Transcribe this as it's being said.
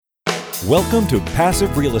Welcome to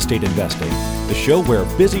Passive Real Estate Investing, the show where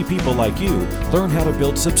busy people like you learn how to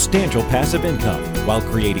build substantial passive income while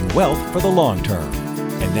creating wealth for the long term.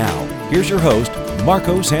 And now, here's your host,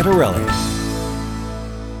 Marco Santarelli.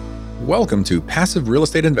 Welcome to Passive Real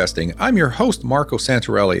Estate Investing. I'm your host, Marco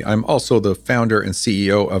Santarelli. I'm also the founder and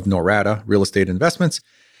CEO of Norada Real Estate Investments.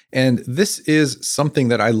 And this is something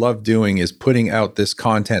that I love doing, is putting out this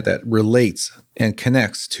content that relates and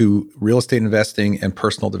connects to real estate investing and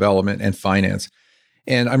personal development and finance.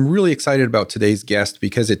 And I'm really excited about today's guest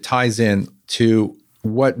because it ties in to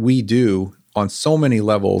what we do on so many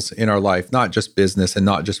levels in our life, not just business and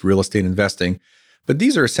not just real estate investing, but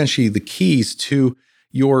these are essentially the keys to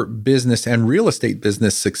your business and real estate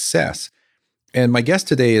business success. And my guest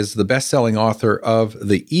today is the best-selling author of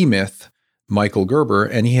The E-Myth, Michael Gerber,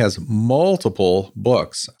 and he has multiple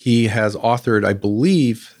books. He has authored, I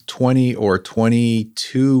believe, 20 or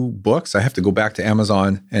 22 books. I have to go back to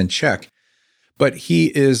Amazon and check. But he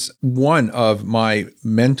is one of my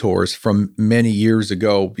mentors from many years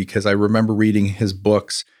ago because I remember reading his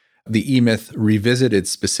books, The E-Myth Revisited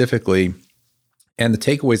specifically, and the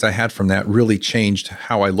takeaways I had from that really changed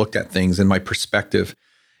how I looked at things and my perspective.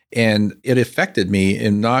 And it affected me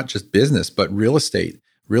in not just business, but real estate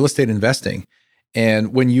investing.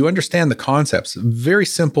 And when you understand the concepts, very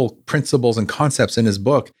simple principles and concepts in his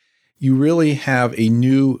book, you really have a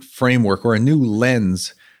new framework or a new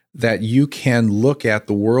lens that you can look at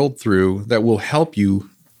the world through that will help you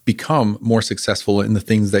become more successful in the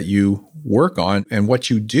things that you work on and what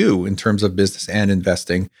you do in terms of business and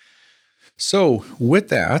investing. So with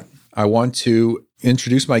that, I want to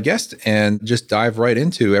introduce my guest and just dive right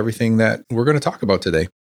into everything that we're going to talk about today.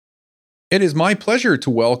 It is my pleasure to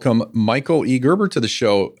welcome Michael E. Gerber to the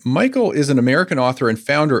show. Michael is an American author and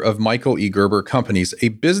founder of Michael E. Gerber Companies, a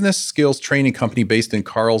business skills training company based in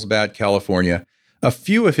Carlsbad, California. A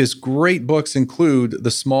few of his great books include the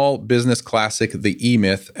small business classic, The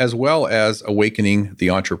E-Myth, as well as Awakening the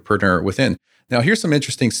Entrepreneur Within. Now, here's some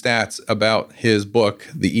interesting stats about his book,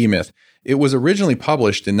 The E-Myth. It was originally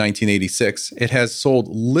published in 1986. It has sold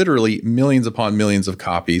literally millions upon millions of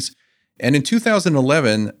copies. And in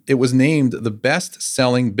 2011, it was named the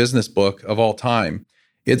best-selling business book of all time.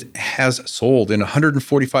 It has sold in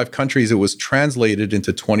 145 countries. It was translated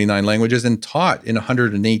into 29 languages and taught in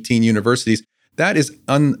 118 universities. That is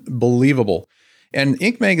unbelievable. And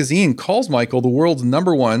Inc. magazine calls Michael the world's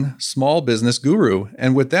 #1 small business guru.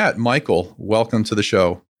 And with that, Michael, welcome to the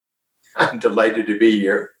show. I'm delighted to be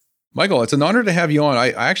here. Michael, it's an honor to have you on.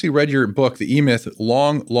 I actually read your book, The E-Myth,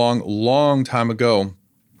 long time ago.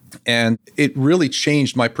 And it really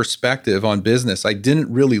changed my perspective on business. I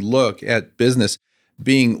didn't really look at business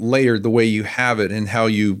being layered the way you have it and how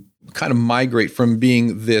you kind of migrate from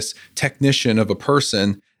being this technician of a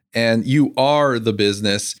person and you are the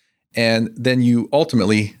business. And then you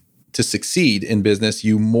ultimately, to succeed in business,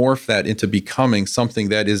 you morph that into becoming something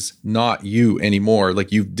that is not you anymore.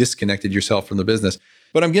 Like you've disconnected yourself from the business.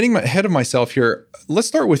 But I'm getting ahead of myself here. Let's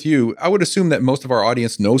start with you. I would assume that most of our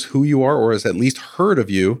audience knows who you are or has at least heard of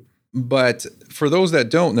you. But for those that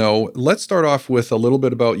don't know, let's start off with a little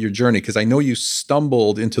bit about your journey, because I know you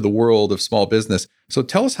stumbled into the world of small business. So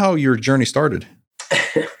tell us how your journey started.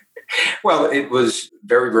 Well, it was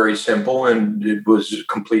very, very simple, and it was a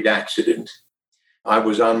complete accident. I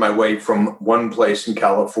was on my way from one place in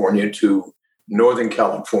California to Northern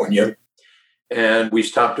California. And we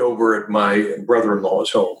stopped over at my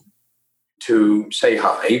brother-in-law's home to say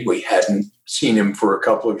hi. We hadn't seen him for a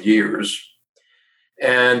couple of years.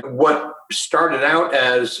 And what started out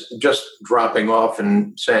as just dropping off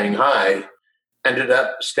and saying hi ended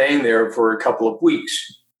up staying there for a couple of weeks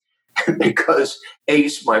because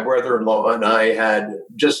Ace, my brother-in-law, and I had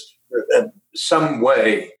just some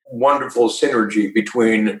way wonderful synergy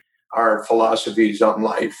between our philosophies on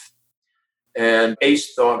life. And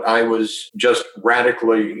Ace thought I was just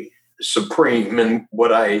radically supreme in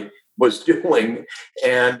what I was doing.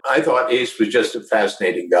 And I thought Ace was just a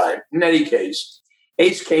fascinating guy. In any case,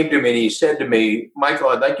 Ace came to me and he said to me, Michael,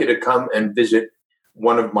 I'd like you to come and visit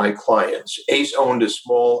one of my clients. Ace owned a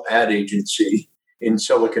small ad agency in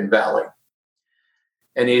Silicon Valley.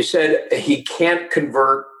 And he said, he can't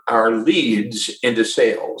convert our leads into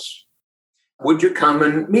sales. Would you come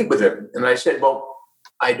and meet with him? And I said, well,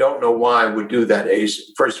 I don't know why I would do that,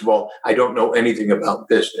 Ace. First of all, I don't know anything about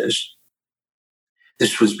business.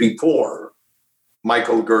 This was before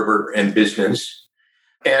Michael Gerber and business.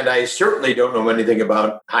 And I certainly don't know anything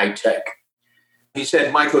about high tech. He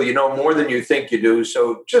said, Michael, you know more than you think you do.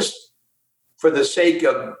 So just for the sake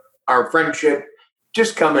of our friendship,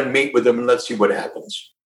 just come and meet with him and let's see what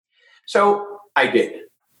happens. So I did.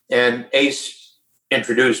 And Ace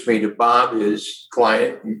introduced me to Bob, his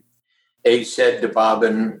client. And Ace said to Bob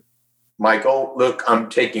and Michael, look, I'm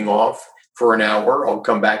taking off for an hour. I'll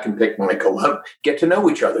come back and pick Michael up, get to know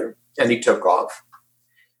each other. And he took off.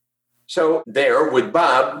 So there with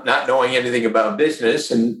Bob, not knowing anything about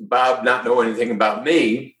business and Bob not knowing anything about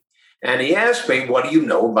me. And he asked me, what do you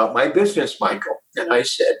know about my business, Michael? And I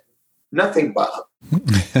said, nothing, Bob.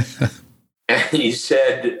 And he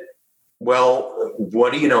said, well,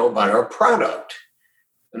 what do you know about our product?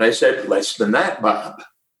 And I said, less than that, Bob.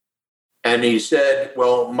 And he said,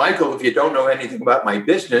 well, Michael, if you don't know anything about my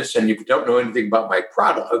business and if you don't know anything about my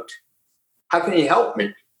product, how can you help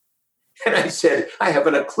me? And I said, I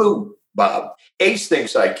haven't a clue, Bob. Ace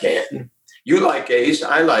thinks I can. You like Ace,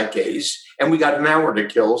 I like Ace, and we got an hour to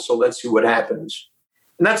kill, so let's see what happens.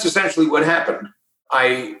 And that's essentially what happened.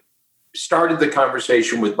 I started the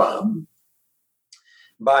conversation with Bob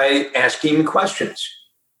by asking questions.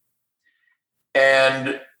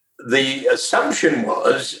 And the assumption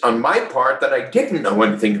was, on my part, that I didn't know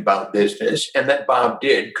anything about business and that Bob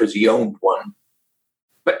did because he owned one.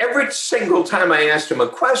 But every single time I asked him a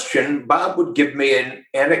question, Bob would give me an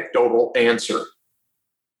anecdotal answer.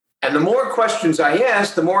 And the more questions I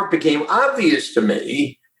asked, the more it became obvious to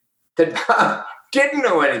me that Bob didn't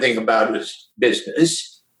know anything about his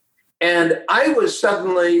business. And I was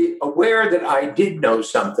suddenly aware that I did know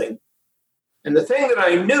something. And the thing that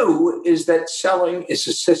I knew is that selling is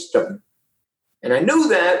a system. And I knew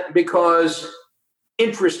that because,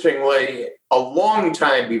 interestingly, a long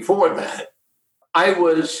time before that, I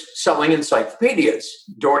was selling encyclopedias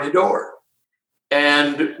door to door.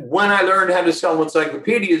 And when I learned how to sell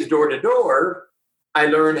encyclopedias door to door, I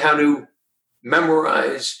learned how to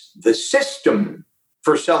memorize the system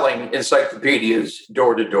for selling encyclopedias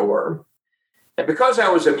door to door. And because I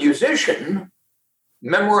was a musician,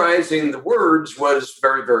 memorizing the words was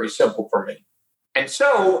very, very simple for me. And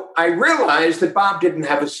so I realized that Bob didn't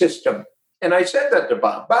have a system. And I said that to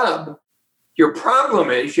Bob. Bob, your problem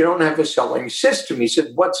is you don't have a selling system. He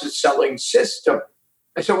said, what's a selling system?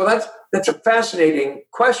 I said, well, that's a fascinating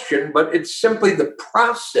question, but it's simply the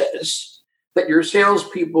process that your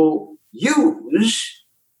salespeople use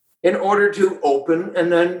in order to open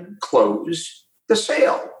and then close the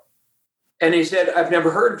sale. And he said, I've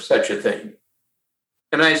never heard of such a thing.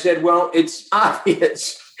 And I said, well, it's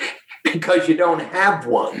obvious because you don't have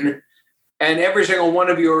one. And every single one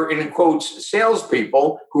of your, in quotes,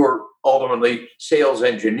 salespeople who are ultimately sales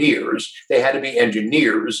engineers, they had to be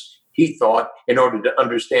engineers, he thought, in order to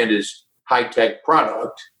understand his high-tech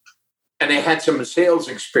product. And they had some sales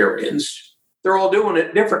experience. They're all doing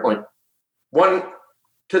it differently, one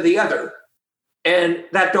to the other. And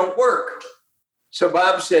that don't work. So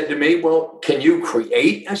Bob said to me, well, can you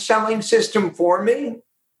create a selling system for me?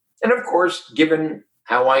 And of course, given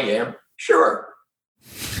how I am, sure.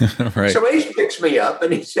 Right. So Ace picks me up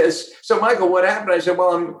and he says, so Michael, what happened? I said,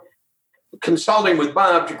 well, I'm consulting with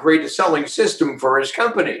Bob to create a selling system for his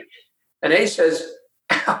company. And Ace says,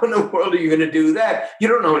 how in the world are you going to do that? You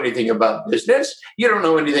don't know anything about business. You don't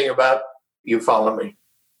know anything about, you follow me.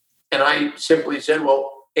 And I simply said,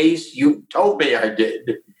 well, Ace, you told me I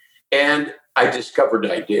did. And I discovered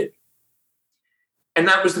I did. And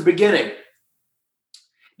that was the beginning.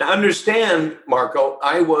 Now, understand, Marco,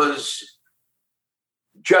 I was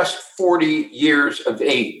just 40 years of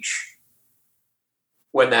age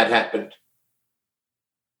when that happened.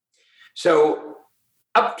 So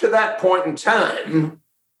up to that point in time,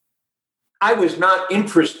 I was not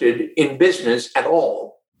interested in business at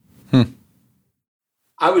all.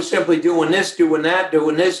 I was simply doing this, doing that,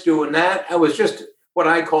 doing this, doing that. I was just what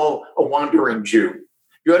I call a wandering Jew.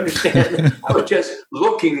 You understand? I was just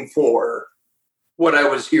looking for what I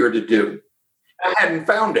was here to do. I hadn't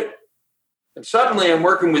found it. And suddenly I'm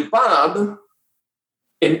working with Bob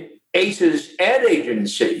in Ace's ad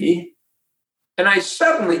agency, and I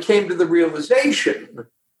suddenly came to the realization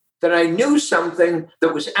that I knew something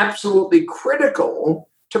that was absolutely critical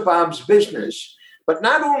to Bob's business, but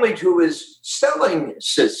not only to his selling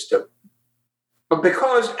system, but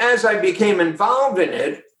because as I became involved in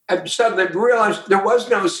it, I suddenly realized there was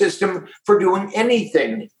no system for doing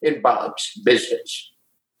anything in Bob's business.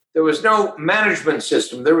 There was no management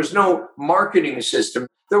system. There was no marketing system.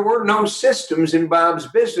 There were no systems in Bob's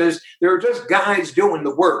business. There were just guys doing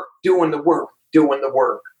the work, doing the work, doing the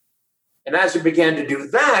work. And as I began to do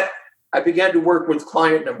that, I began to work with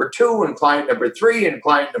client number 2 and client number 3 and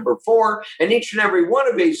client number 4. And each and every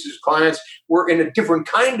one of Ace's clients were in a different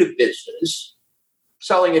kind of business,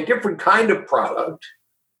 selling a different kind of product.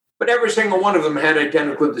 But every single one of them had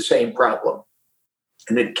identically the same problem.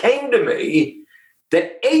 And it came to me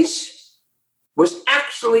that Ace was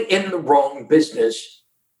actually in the wrong business.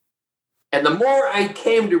 And the more I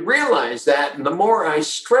came to realize that, and the more I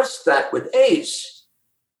stressed that with Ace,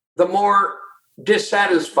 the more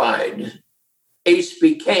dissatisfied Ace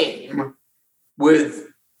became with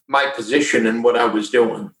my position and what I was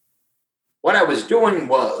doing. What I was doing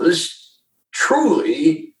was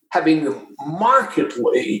truly having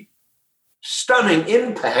markedly stunning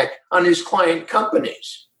impact on his client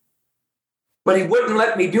companies. But he wouldn't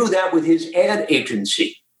let me do that with his ad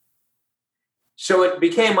agency. So it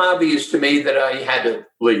became obvious to me that I had to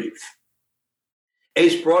leave.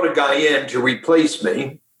 Ace brought a guy in to replace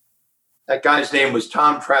me. That guy's name was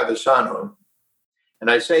Tom Travisano.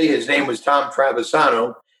 And I say his name was Tom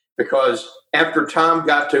Travisano because after Tom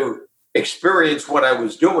got to experience what I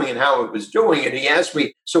was doing and how I was doing it, he asked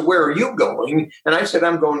me, so where are you going? And I said,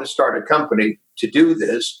 I'm going to start a company to do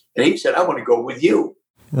this. And he said, I want to go with you.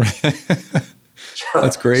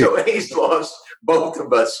 That's great. So Ace lost both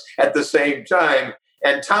of us at the same time.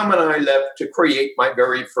 And Tom and I left to create my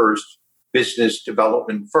very first business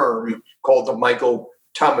development firm called the Michael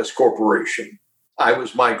Thomas Corporation. I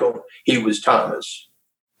was Michael, he was Thomas.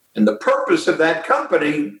 And the purpose of that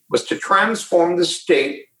company was to transform the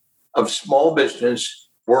state of small business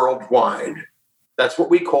worldwide. That's what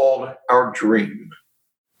we called our dream.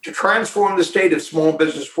 To transform the state of small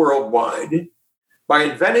business worldwide by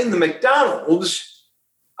inventing the McDonald's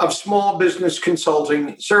of small business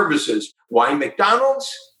consulting services. Why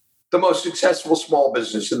McDonald's? The most successful small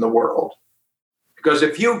business in the world. Because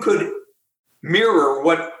if you could mirror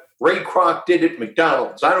what Ray Kroc did at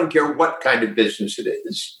McDonald's, I don't care what kind of business it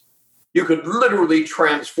is, you could literally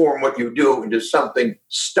transform what you do into something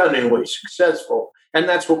stunningly successful. And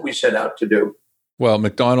that's what we set out to do. Well,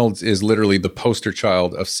 McDonald's is literally the poster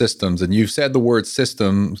child of systems. And you've said the word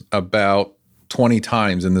systems about 20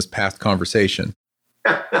 times in this past conversation.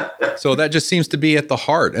 So that just seems to be at the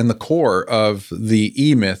heart and the core of the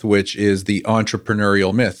E-Myth, which is the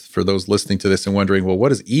entrepreneurial myth. For those listening to this and wondering, well, what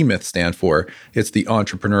does E-Myth stand for? It's the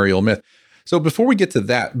entrepreneurial myth. So before we get to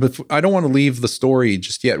that, I don't want to leave the story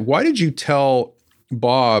just yet. Why did you tell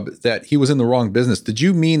Bob that he was in the wrong business? Did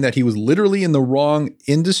you mean that he was literally in the wrong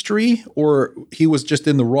industry, or he was just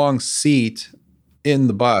in the wrong seat in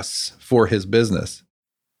the bus for his business?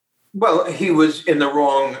 Well, he was in the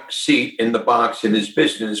wrong seat in the box in his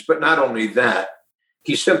business, but not only that,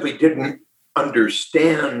 he simply didn't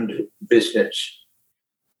understand business.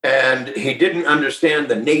 And he didn't understand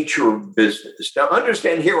the nature of business. Now,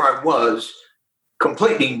 understand, here I was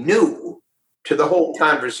completely new to the whole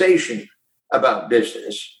conversation about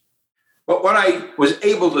business. But what I was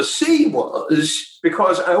able to see was,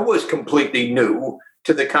 because I was completely new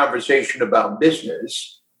to the conversation about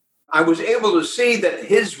business, I was able to see that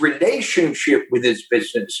his relationship with his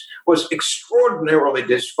business was extraordinarily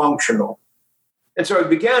dysfunctional. And so I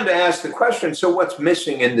began to ask the question, so what's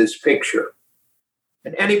missing in this picture?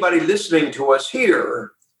 And anybody listening to us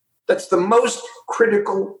here, that's the most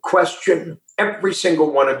critical question every single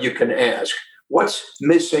one of you can ask. What's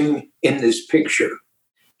missing in this picture?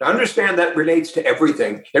 Now, understand that relates to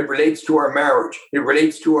everything. It relates to our marriage. It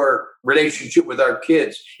relates to our relationship with our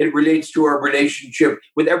kids. It relates to our relationship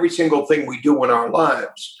with every single thing we do in our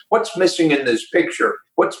lives. What's missing in this picture?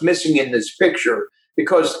 What's missing in this picture?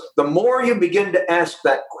 Because the more you begin to ask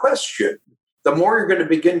that question, the more you're going to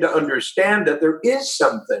begin to understand that there is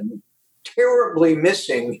something terribly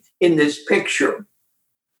missing in this picture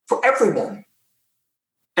for everyone.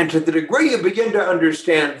 And to the degree you begin to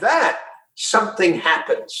understand that, something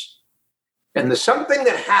happens. And the something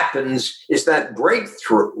that happens is that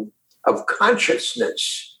breakthrough of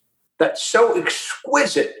consciousness that's so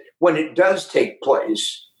exquisite when it does take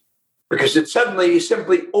place, because it suddenly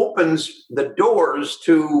simply opens the doors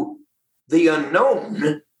to the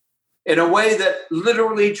unknown in a way that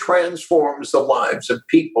literally transforms the lives of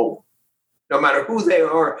people, no matter who they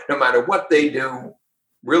are, no matter what they do.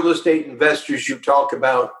 Real estate investors you talk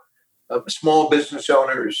about, small business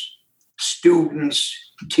owners, students,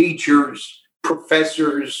 teachers,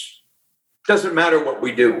 professors, doesn't matter what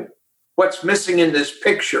we do. What's missing in this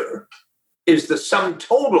picture is the sum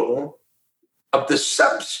total of the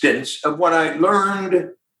substance of what I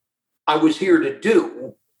learned I was here to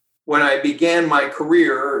do when I began my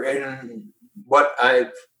career and what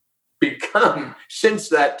I've become since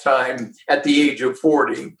that time at the age of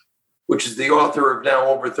 40, which is the author of now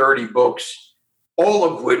over 30 books, all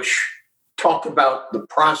of which talk about the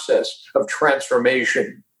process of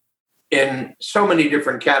transformation in so many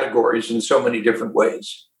different categories in so many different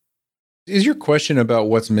ways. Is your question about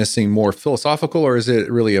what's missing more philosophical, or is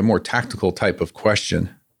it really a more tactical type of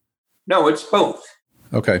question? No, it's both.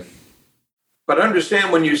 Okay. But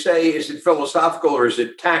understand when you say, is it philosophical or is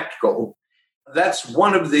it tactical? That's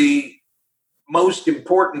one of the most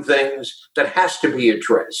important things that has to be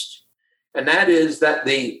addressed. And that is that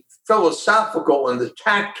the philosophical and the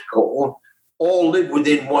tactical all live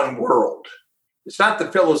within one world. It's not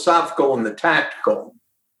the philosophical and the tactical.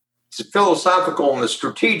 It's the philosophical and the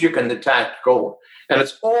strategic and the tactical. And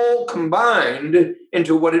it's all combined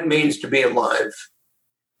into what it means to be alive.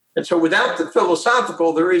 And so without the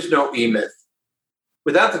philosophical, there is no E-Myth.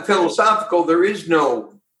 Without the philosophical, there is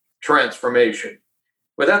no transformation.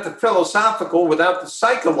 Without the philosophical, without the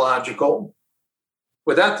psychological,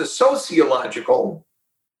 without the sociological,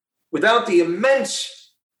 without the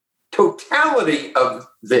immense totality of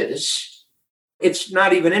this, it's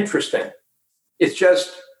not even interesting. It's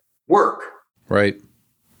just work. Right.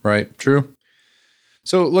 True.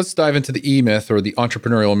 So let's dive into the E-Myth or the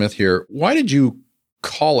entrepreneurial myth here. Why did you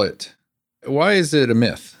call it? Why is it a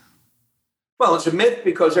myth? Well, it's a myth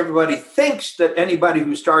because everybody thinks that anybody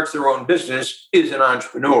who starts their own business is an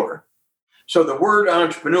entrepreneur. So the word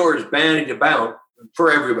entrepreneur is bandied about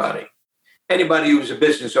for everybody. Anybody who's a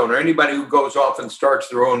business owner, anybody who goes off and starts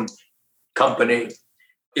their own company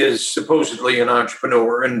is supposedly an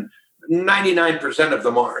entrepreneur, and 99% of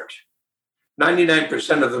them aren't.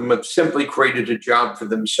 99% of them have simply created a job for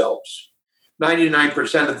themselves.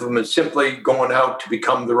 99% of them is simply going out to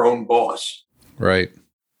become their own boss. Right.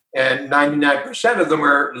 And 99% of them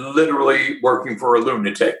are literally working for a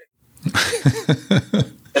lunatic.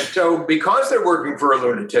 And so because they're working for a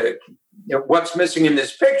lunatic, what's missing in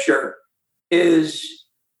this picture is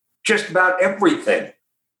just about everything.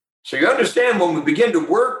 So you understand when we begin to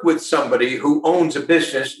work with somebody who owns a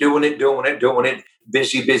business, doing it,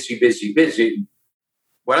 busy.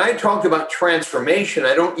 When I talk about transformation,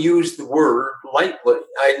 I don't use the word lightly.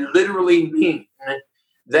 I literally mean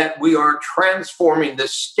that we are transforming the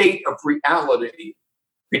state of reality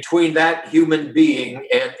between that human being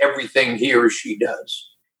and everything he or she does.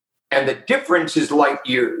 And the difference is light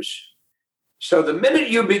years. So the minute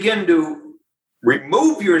you begin to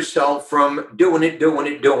remove yourself from doing it,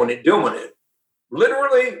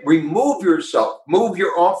 literally remove yourself, move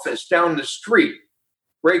your office down the street.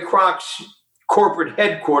 Ray Kroc's corporate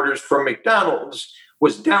headquarters for McDonald's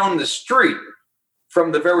was down the street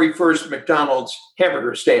from the very first McDonald's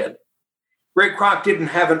hamburger stand. Ray Kroc didn't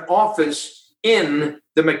have an office in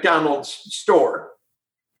the McDonald's store.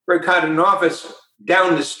 Ray Kroc had an office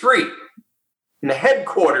down the street in the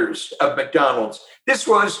headquarters of McDonald's. This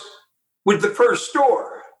was with the first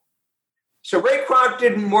store. So Ray Kroc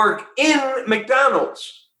didn't work in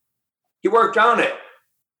McDonald's. He worked on it.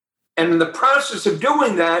 And in the process of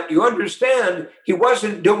doing that, you understand he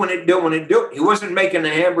wasn't doing it. He wasn't making a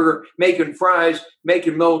hamburger, making fries,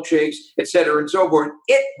 making milkshakes, etc. and so forth.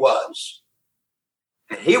 It was.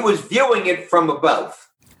 And he was viewing it from above.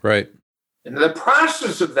 Right. And the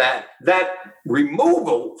process of that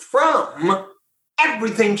removal from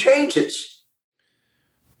everything changes.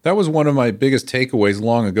 That was one of my biggest takeaways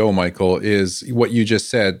long ago, Michael, is what you just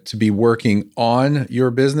said, to be working on your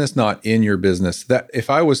business, not in your business. That if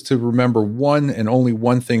I was to remember one and only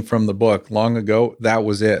one thing from the book long ago, that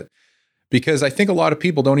was it. Because I think a lot of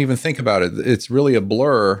people don't even think about it. It's really a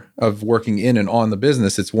blur of working in and on the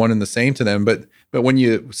business. It's one and the same to them. But when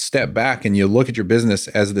you step back and you look at your business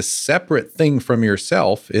as this separate thing from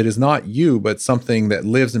yourself, it is not you, but something that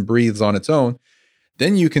lives and breathes on its own,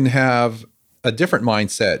 then you can have a different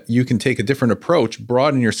mindset. You can take a different approach,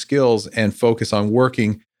 broaden your skills, and focus on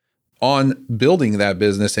working on building that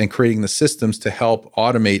business and creating the systems to help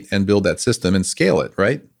automate and build that system and scale it,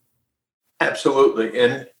 right? Absolutely.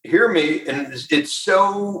 And hear me, and it's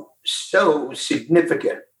so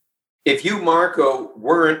significant. If you, Marco,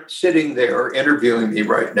 weren't sitting there interviewing me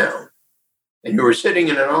right now, and you were sitting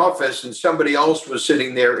in an office and somebody else was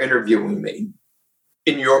sitting there interviewing me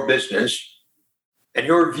in your business, and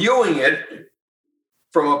you're viewing it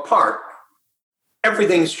from apart,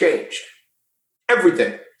 everything's changed.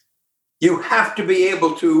 Everything. You have to be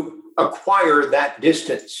able to acquire that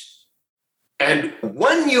distance. And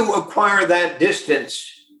when you acquire that distance,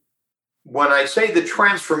 when I say the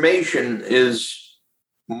transformation is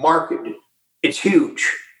marked, it's huge.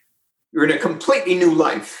 You're in a completely new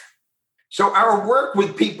life. So our work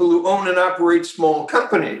with people who own and operate small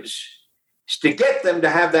companies is to get them to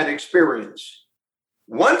have that experience.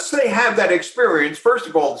 Once they have that experience, first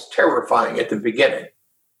of all, it's terrifying at the beginning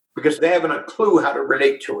because they haven't a clue how to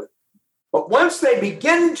relate to it. But once they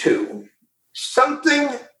begin to, something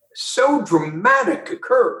so dramatic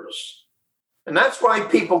occurs. And that's why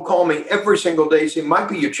people call me every single day saying,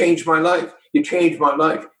 Michael, you changed my life. You changed my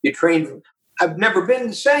life. I've never been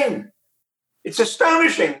the same. It's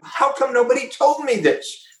astonishing. How come nobody told me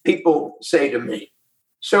this? People say to me.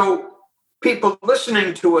 So people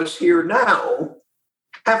listening to us here now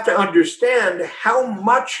have to understand how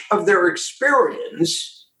much of their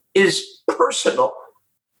experience is personal,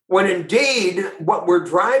 when indeed what we're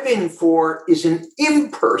driving for is an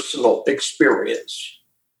impersonal experience.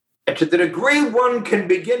 And to the degree one can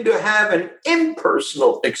begin to have an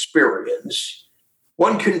impersonal experience,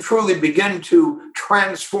 one can truly begin to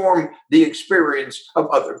transform the experience of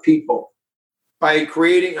other people by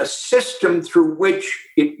creating a system through which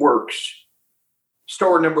it works.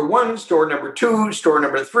 Store number 1, store number 2, store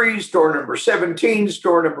number 3, store number 17,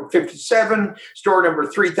 store number 57, store number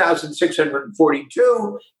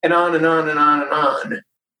 3,642, and on and on and on and on.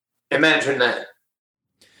 Imagine that.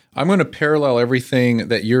 I'm going to parallel everything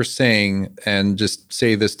that you're saying and just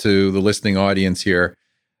say this to the listening audience here.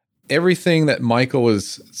 Everything that Michael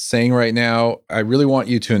is saying right now, I really want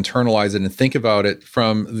you to internalize it and think about it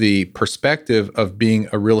from the perspective of being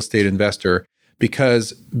a real estate investor.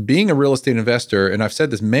 Because being a real estate investor, and I've said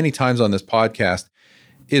this many times on this podcast,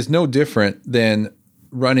 is no different than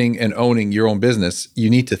running and owning your own business. You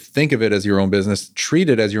need to think of it as your own business, treat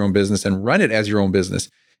it as your own business, and run it as your own business.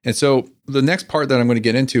 And so the next part that I'm going to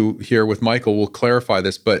get into here with Michael will clarify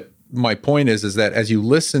this. But my point is that as you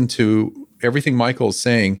listen to everything Michael is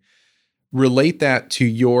saying, relate that to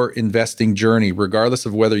your investing journey, regardless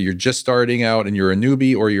of whether you're just starting out and you're a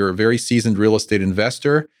newbie or you're a very seasoned real estate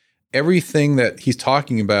investor. Everything that he's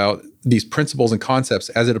talking about, these principles and concepts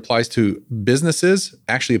as it applies to businesses,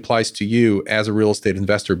 actually applies to you as a real estate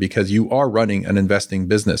investor because you are running an investing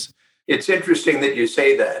business. It's interesting that you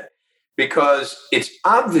say that because it's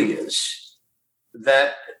obvious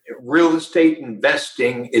that real estate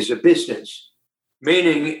investing is a business,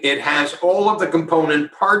 meaning it has all of the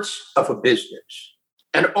component parts of a business.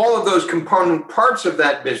 And all of those component parts of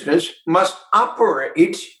that business must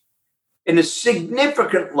operate in a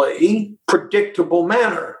significantly predictable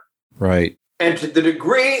manner. Right. And to the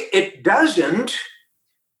degree it doesn't,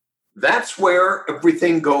 that's where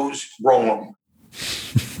everything goes wrong.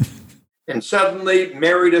 And suddenly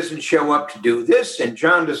Mary doesn't show up to do this, and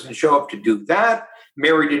John doesn't show up to do that.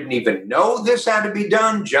 Mary didn't even know this had to be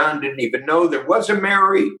done. John didn't even know there was a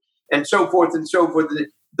Mary, and so forth and so forth.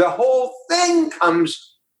 The whole thing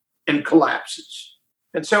comes and collapses.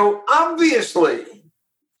 And so obviously,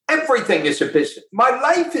 everything is a business. My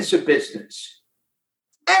life is a business.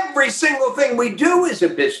 Every single thing we do is a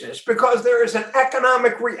business because there is an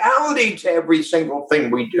economic reality to every single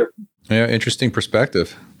thing we do. Yeah, interesting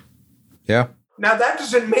perspective. Yeah. Now, that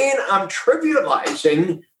doesn't mean I'm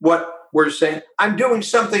trivializing what we're saying. I'm doing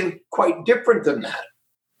something quite different than that.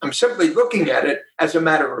 I'm simply looking at it as a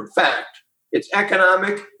matter of fact. It's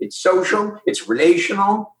economic, it's social, it's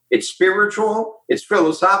relational, it's spiritual, it's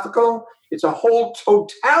philosophical. It's a whole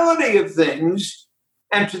totality of things.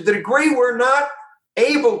 And to the degree we're not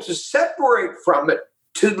able to separate from it,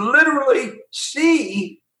 to literally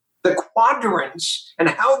see the quadrants and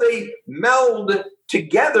how they meld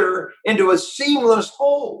together into a seamless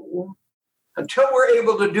whole, until we're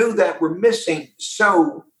able to do that, we're missing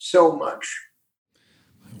so much.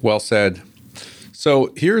 Well said.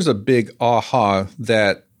 So here's a big aha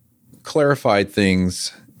that clarified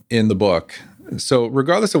things in the book. So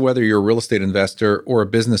regardless of whether you're a real estate investor or a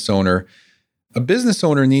business owner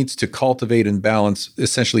needs to cultivate and balance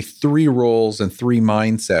essentially 3 roles and 3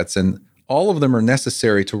 mindsets. And all of them are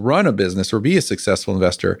necessary to run a business or be a successful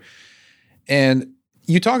investor. And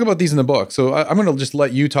you talk about these in the book. So I'm going to just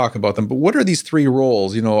let you talk about them. But what are these 3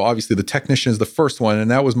 roles? You know, obviously the technician is the first one, and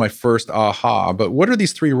that was my first aha. But what are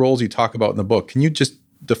these 3 roles you talk about in the book? Can you just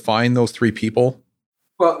define those 3 people?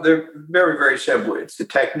 Well, they're very, very simple. It's the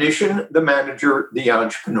technician, the manager, the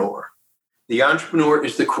entrepreneur. The entrepreneur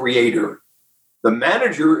is the creator. The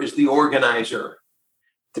manager is the organizer.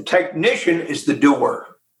 The technician is the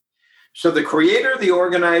doer. So the creator, the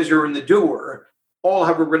organizer, and the doer all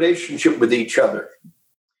have a relationship with each other.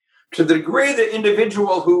 To the degree the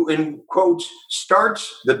individual who, in quotes,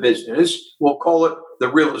 starts the business, we'll call it the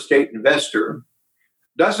real estate investor,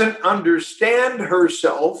 doesn't understand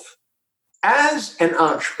herself as an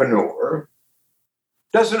entrepreneur,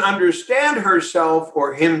 doesn't understand herself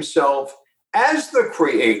or himself as the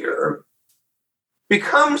creator,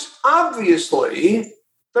 becomes obviously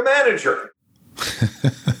the manager.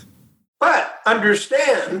 But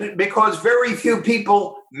understand, because very few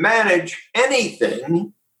people manage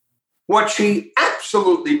anything, what she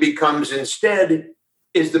absolutely becomes instead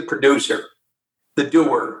is the producer, the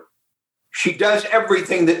doer. She does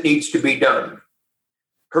everything that needs to be done.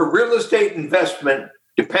 Her real estate investment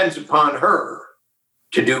depends upon her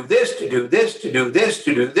to do this, to do this, to do this,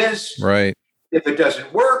 to do this. Right. If it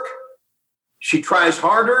doesn't work, she tries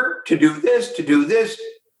harder to do this,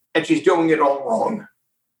 and she's doing it all wrong.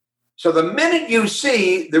 So the minute you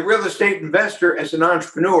see the real estate investor as an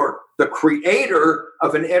entrepreneur, the creator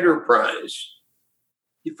of an enterprise,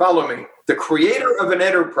 you follow me? The creator of an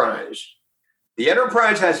enterprise. The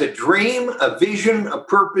enterprise has a dream, a vision, a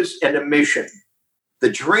purpose, and a mission. The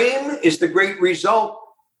dream is the great result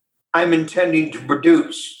I'm intending to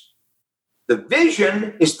produce. The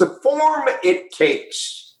vision is the form it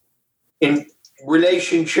takes in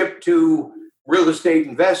relationship to real estate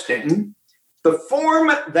investing, the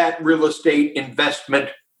form that real estate investment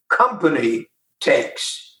company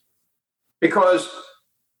takes. Because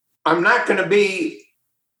I'm not going to be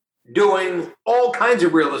doing all kinds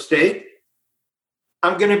of real estate.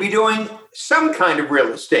 I'm going to be doing some kind of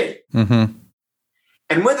real estate. Mm-hmm.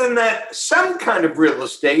 And within that some kind of real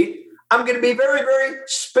estate, I'm going to be very, very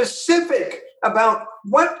specific about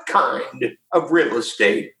what kind of real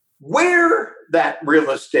estate, where that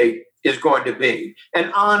real estate is going to be,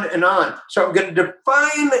 and on and on. So I'm going to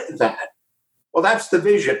define that. Well, that's the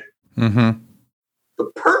vision. Mm-hmm.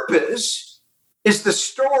 The purpose is the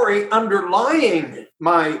story underlying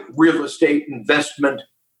my real estate investment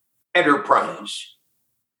enterprise.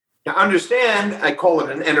 Now, understand, I call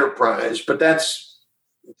it an enterprise, but that's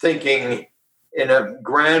thinking in a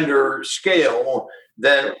grander scale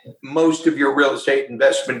than most of your real estate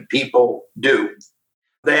investment people do.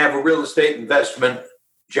 They have a real estate investment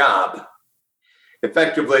job.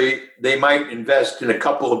 Effectively, they might invest in a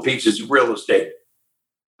couple of pieces of real estate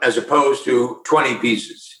as opposed to 20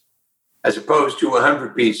 pieces, as opposed to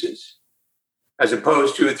 100 pieces, as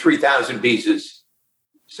opposed to 3,000 pieces.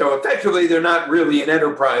 So effectively, they're not really an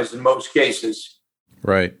enterprise in most cases.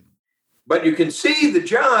 Right. But you can see the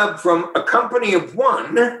job from a company of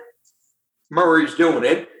one, Murray's doing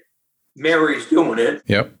it, Mary's doing it,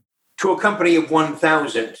 Yep. to a company of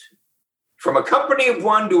 1,000. From a company of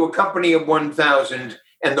one to a company of 1,000.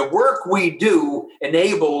 And the work we do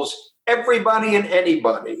enables everybody and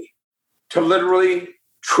anybody to literally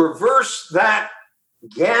traverse that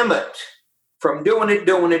gamut from doing it,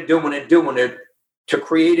 to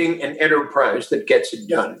creating an enterprise that gets it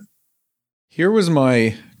done. Here was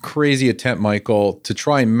my crazy attempt, Michael, to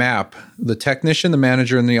try and map the technician, the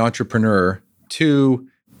manager, and the entrepreneur to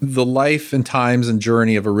the life and times and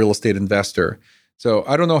journey of a real estate investor. So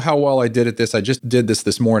I don't know how well I did at this. I just did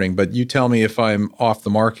this morning, but you tell me if I'm off the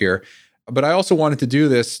mark here. But I also wanted to do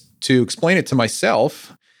this to explain it to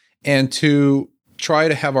myself and to try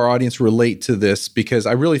to have our audience relate to this, because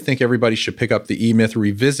I really think everybody should pick up the E-Myth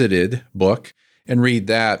Revisited book and read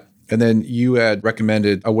that. And then you had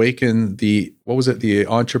recommended Awaken the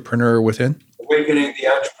Entrepreneur Within? Awakening the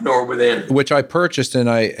Entrepreneur Within. Which I purchased and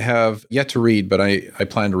I have yet to read, but I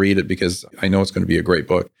plan to read it because I know it's going to be a great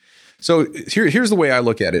book. So here's the way I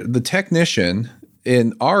look at it. The technician,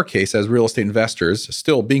 in our case as real estate investors,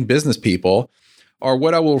 still being business people, are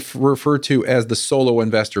what I will refer to as the solo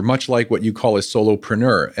investor, much like what you call a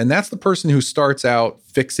solopreneur. And that's the person who starts out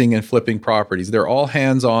fixing and flipping properties. They're all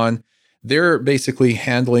hands-on. They're basically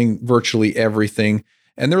handling virtually everything,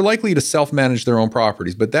 and they're likely to self-manage their own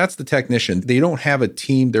properties. But that's the technician. They don't have a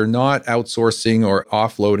team. They're not outsourcing or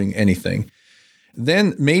offloading anything.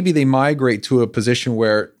 Then maybe they migrate to a position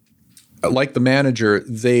where, like the manager,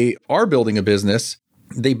 they are building a business.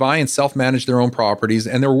 They buy and self-manage their own properties,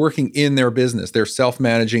 and they're working in their business. They're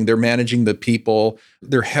self-managing. They're managing the people.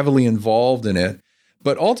 They're heavily involved in it.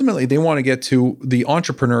 But ultimately, they want to get to the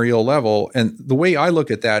entrepreneurial level. And the way I look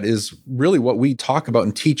at that is really what we talk about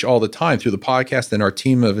and teach all the time through the podcast and our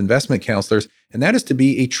team of investment counselors. And that is to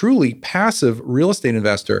be a truly passive real estate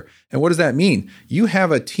investor. And what does that mean? You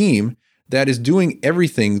have a team that is doing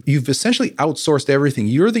everything. You've essentially outsourced everything.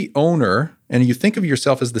 You're the owner, and you think of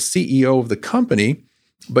yourself as the CEO of the company,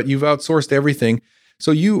 but you've outsourced everything. So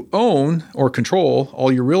you own or control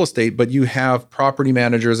all your real estate, but you have property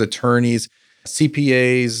managers, attorneys,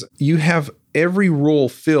 CPAs. You have every role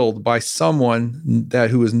filled by someone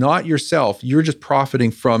who is not yourself. You're just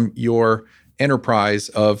profiting from your enterprise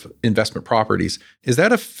of investment properties. Is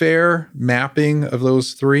that a fair mapping of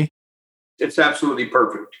those three? It's absolutely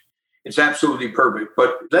perfect. It's absolutely perfect.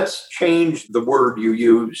 But let's change the word you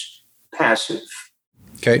used, passive.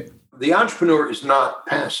 Okay. The entrepreneur is not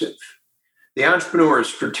passive. The entrepreneur is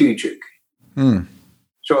strategic.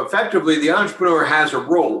 So effectively, the entrepreneur has a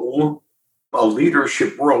role, a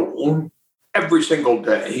leadership role every single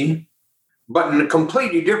day, but in a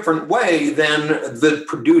completely different way than the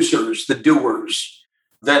producers, the doers,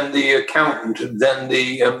 than the accountant, than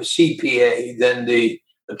the CPA, than the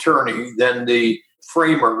attorney, than the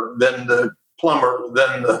framer, than the plumber,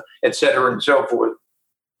 than the et cetera and so forth.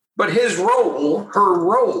 But his role, her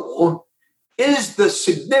role, is the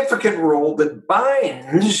significant role that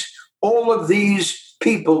binds all of these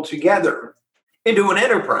people together into an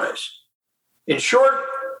enterprise. In short,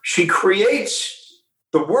 she creates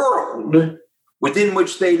the world within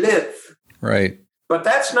which they live. Right. But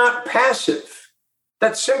that's not passive.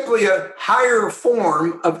 That's simply a higher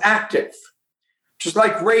form of active. Just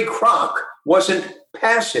like Ray Kroc wasn't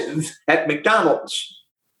passive at McDonald's.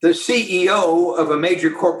 The CEO of a major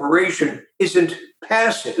corporation isn't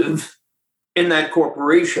passive in that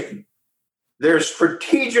corporation. They're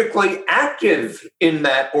strategically active in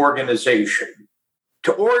that organization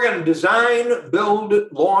to design, build,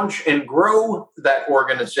 launch, and grow that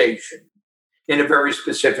organization in a very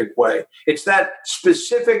specific way. It's that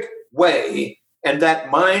specific way and that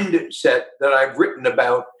mindset that I've written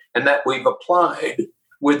about and that we've applied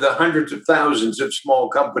with the hundreds of thousands of small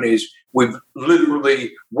companies we've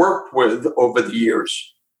literally worked with over the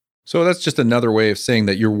years. So that's just another way of saying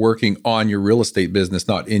that you're working on your real estate business,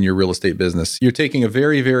 not in your real estate business. You're taking a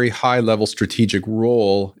very, very high level strategic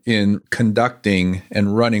role in conducting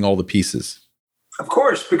and running all the pieces. Of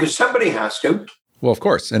course, because somebody has to. Well, of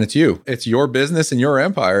course. And it's you. It's your business and your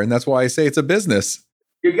empire. And that's why I say it's a business.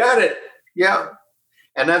 You got it. Yeah.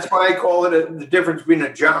 And that's why I call it the difference between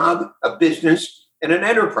a job, a business, and an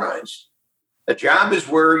enterprise. A job is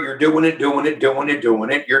where you're doing it.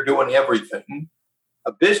 You're doing everything.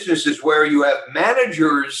 A business is where you have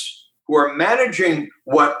managers who are managing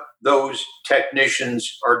what those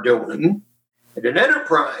technicians are doing. And an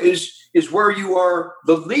enterprise is where you are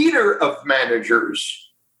the leader of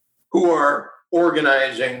managers who are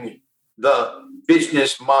organizing the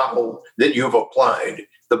business model that you've applied,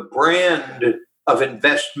 the brand of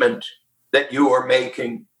investment that you are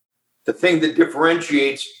making, the thing that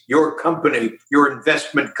differentiates your company, your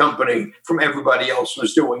investment company, from everybody else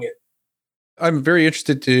who's doing it. I'm very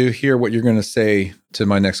interested to hear what you're going to say to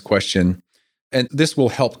my next question. And this will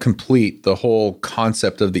help complete the whole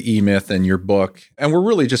concept of the E-Myth and your book. And we're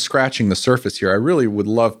really just scratching the surface here. I really would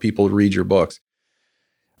love people to read your books.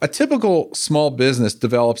 A typical small business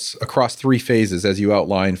develops across 3 phases, as you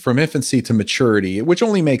outlined, from infancy to maturity, which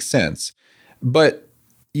only makes sense. But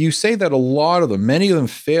you say that many of them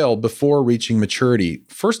fail before reaching maturity.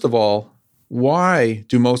 First of all, why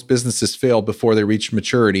do most businesses fail before they reach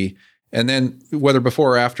maturity? And then whether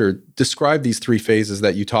before or after, describe these 3 phases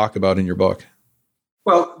that you talk about in your book.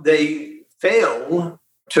 Well, they fail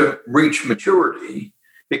to reach maturity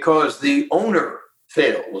because the owner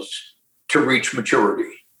fails to reach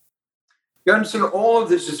maturity. You understand, all of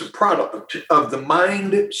this is a product of the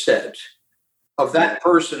mindset of that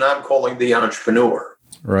person I'm calling the entrepreneur.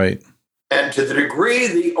 Right. And to the degree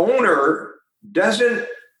the owner doesn't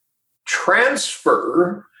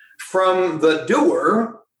transfer from the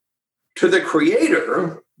doer to the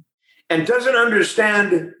creator and doesn't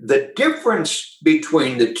understand the difference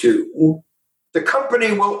between the two, the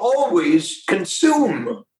company will always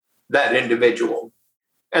consume that individual.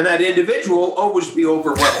 And that individual will always be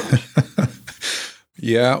overwhelmed.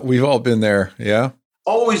 Yeah, we've all been there. Yeah.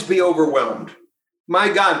 Always be overwhelmed.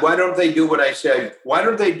 My God, why don't they do what I say? Why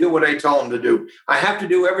don't they do what I tell them to do? I have to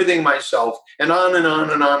do everything myself, and on and on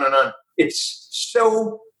and on and on. It's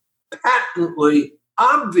so patently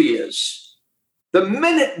obvious. The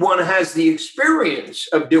minute one has the experience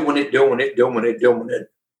of doing it,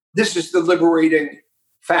 this is the liberating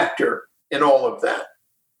factor in all of that.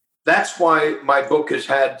 That's why my book has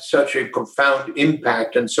had such a profound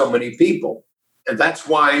impact on so many people. And that's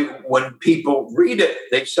why when people read it,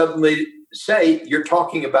 they suddenly say, you're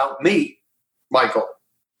talking about me, Michael.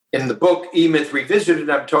 In the book, E-Myth Revisited,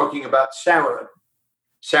 I'm talking about Sarah.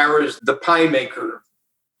 Sarah is the pie maker.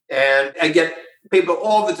 And I get people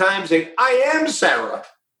all the time saying, I am Sarah.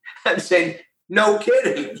 I'm saying, no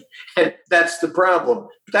kidding. And that's the problem.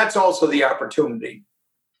 But that's also the opportunity.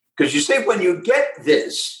 Because you see, when you get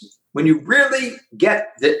this, when you really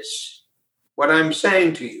get this, what I'm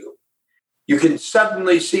saying to you, you can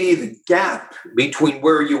suddenly see the gap between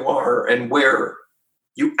where you are and where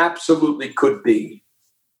you absolutely could be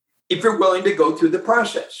if you're willing to go through the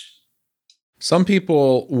process. Some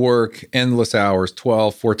people work endless hours,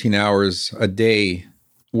 12, 14 hours a day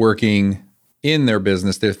working in their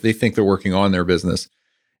business. They think they're working on their business.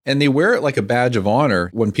 And they wear it like a badge of honor.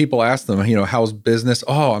 When people ask them, how's business?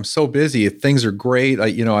 Oh, I'm so busy. Things are great.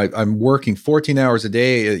 I'm working 14 hours a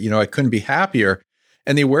day. I couldn't be happier.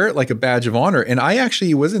 And they wear it like a badge of honor. And I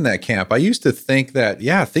actually was in that camp. I used to think that,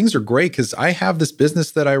 things are great because I have this business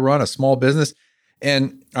that I run, a small business,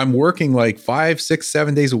 and I'm working like 5, 6,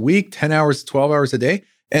 7 days a week, 10 hours, 12 hours a day.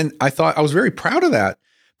 And I thought I was very proud of that.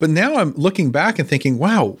 But now I'm looking back and thinking,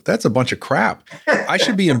 wow, that's a bunch of crap. I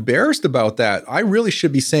should be embarrassed about that. I really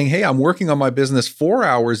should be saying, hey, I'm working on my business 4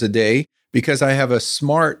 hours a day because I have a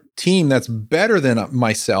smart team that's better than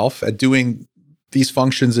myself at doing these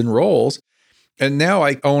functions and roles. And now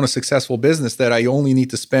I own a successful business that I only need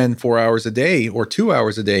to spend 4 hours a day or 2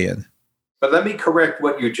 hours a day in. But let me correct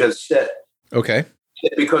what you just said. Okay.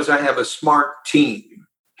 Because I have a smart team.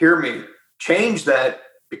 Hear me. Change that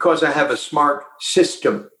because I have a smart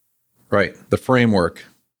system. Right. The framework.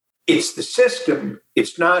 It's the system.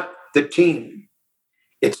 It's not the team.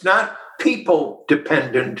 It's not people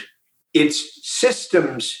dependent. It's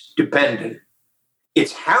systems dependent.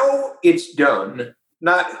 It's how it's done,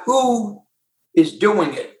 not who is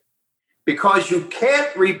doing it. Because you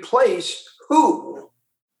can't replace who.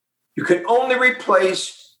 You can only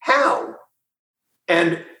replace how.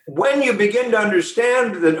 And when you begin to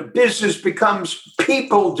understand that a business becomes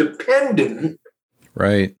people dependent,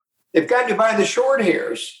 right, they've got you by the short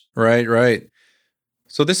hairs. Right.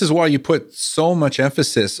 So this is why you put so much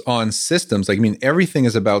emphasis on systems. Like, I mean, everything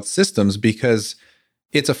is about systems because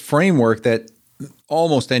it's a framework that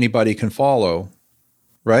almost anybody can follow,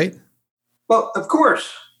 right? Well, of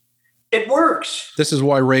course, it works. This is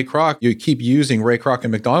why Ray Kroc, you keep using Ray Kroc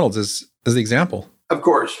and McDonald's as the example. Of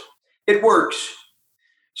course, it works.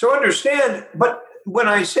 So understand, but when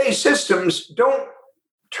I say systems, don't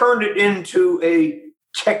turn it into a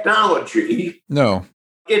technology. No.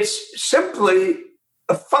 It's simply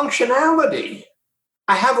a functionality.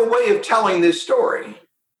 I have a way of telling this story.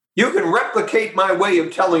 You can replicate my way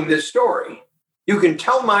of telling this story. You can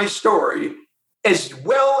tell my story as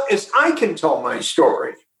well as I can tell my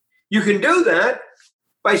story. You can do that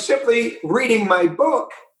by simply reading my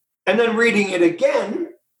book and then reading it again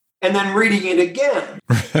and then reading it again.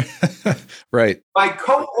 Right. My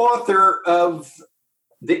co-author of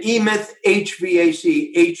the E-Myth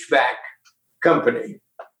HVAC company,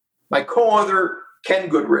 my co-author, Ken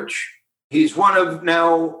Goodrich. He's one of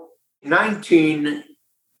now 19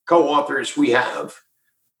 co-authors we have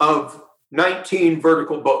of 19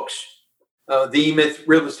 vertical books. The E-Myth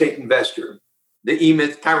Real Estate Investor, the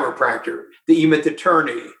E-Myth Chiropractor, the E-Myth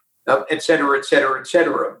Attorney, et cetera, et cetera, et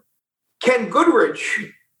cetera. Ken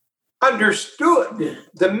Goodrich understood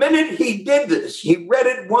the minute he did this, he read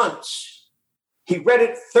it once. He read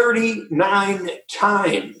it 39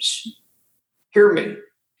 times. Hear me.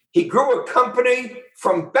 He grew a company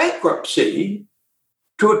from bankruptcy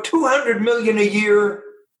to a $200 million a year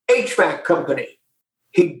HVAC company.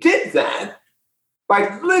 He did that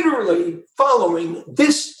by literally following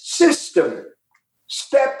this system,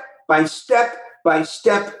 step by step by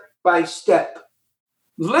step by step.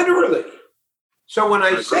 Literally. So when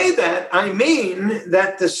I say that, I mean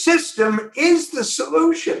that the system is the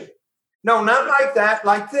solution. No, not like that,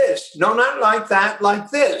 like this. No, not like that,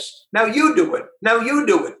 like this. Now you do it. Now you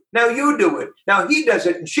do it. Now you do it. Now he does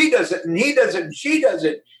it and she does it and he does it and she does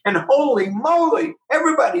it. And holy moly,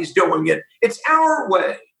 everybody's doing it. It's our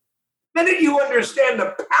way. The minute you understand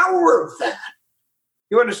the power of that,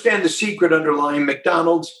 you understand the secret underlying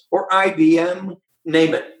McDonald's or IBM,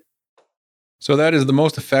 name it. So that is the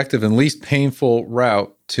most effective and least painful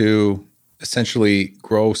route to essentially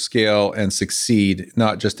grow, scale, and succeed,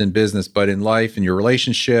 not just in business, but in life, in your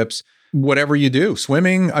relationships, whatever you do,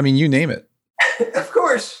 swimming, I mean, you name it. Of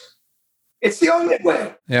course. It's the only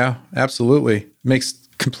way. Yeah, absolutely. Makes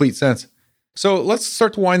complete sense. So let's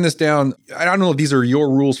start to wind this down. I don't know if these are your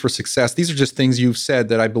rules for success. These are just things you've said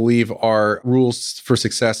that I believe are rules for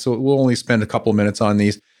success. So we'll only spend a couple of minutes on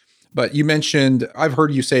these. But you mentioned, I've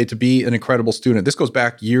heard you say to be an incredible student. This goes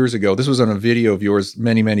back years ago. This was on a video of yours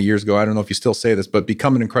many, many years ago. I don't know if you still say this, but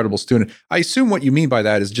become an incredible student. I assume what you mean by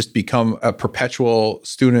that is just become a perpetual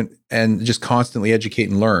student and just constantly educate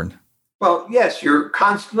and learn. Well, yes, you're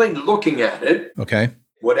constantly looking at it. Okay.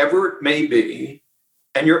 Whatever it may be,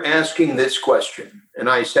 and you're asking this question. And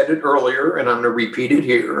I said it earlier, and I'm going to repeat it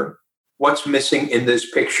here. What's missing in this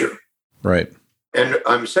picture? Right. And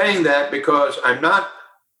I'm saying that because I'm not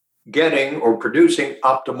getting or producing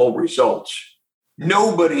optimal results.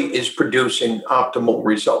 Nobody is producing optimal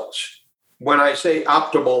results. When I say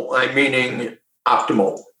optimal, I'm meaning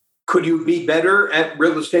optimal. Could you be better at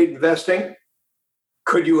real estate investing?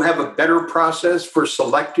 Could you have a better process for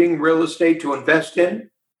selecting real estate to invest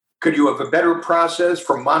in? Could you have a better process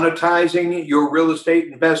for monetizing your real estate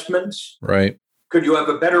investments? Right. Could you have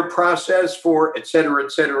a better process for et cetera,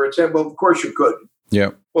 et cetera, et cetera? Well, of course you could.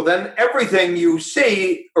 Yeah. Well, then everything you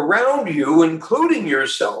see around you, including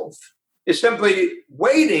yourself, is simply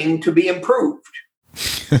waiting to be improved.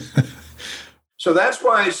 So that's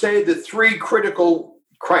why I say the three critical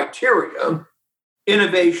criteria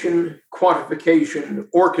innovation, quantification,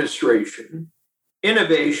 orchestration.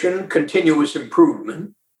 Innovation, continuous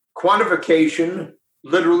improvement. Quantification,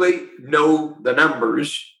 literally know the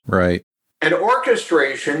numbers. Right. And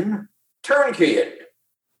orchestration, turnkey it.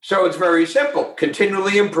 So it's very simple.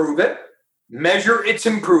 Continually improve it, measure its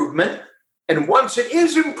improvement, and once it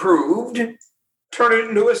is improved, turn it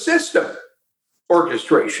into a system.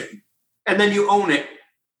 Orchestration. And then you own it.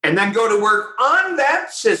 And then go to work on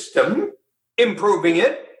that system, improving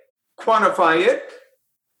it, quantify it,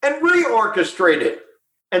 and reorchestrate it.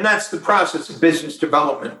 And that's the process of business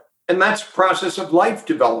development. And that's the process of life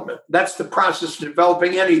development. That's the process of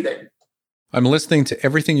developing anything. I'm listening to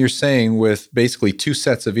everything you're saying with basically two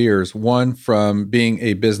sets of ears, one from being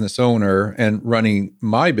a business owner and running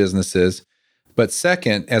my businesses, but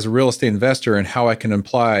second, as a real estate investor and how I can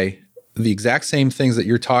apply the exact same things that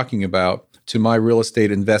you're talking about to my real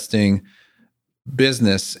estate investing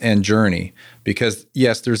business and journey. Because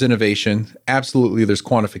yes, there's innovation, absolutely there's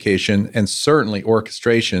quantification, and certainly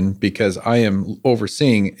orchestration, because I am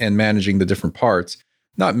overseeing and managing the different parts,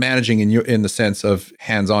 not managing in the sense of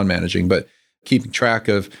hands-on managing, but keeping track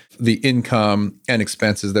of the income and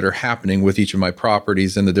expenses that are happening with each of my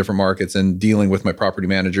properties in the different markets and dealing with my property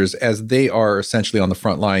managers as they are essentially on the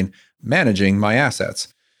front line managing my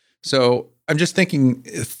assets. So I'm just thinking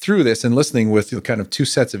through this and listening with kind of two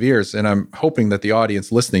sets of ears, and I'm hoping that the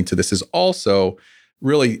audience listening to this is also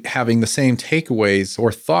really having the same takeaways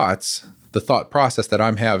or thoughts, the thought process that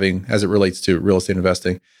I'm having as it relates to real estate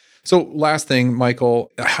investing. So last thing,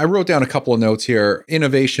 Michael, I wrote down a couple of notes here.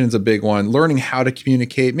 Innovation is a big one. Learning how to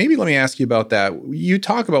communicate. Maybe let me ask you about that. You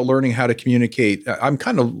talk about learning how to communicate. I'm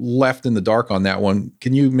kind of left in the dark on that one.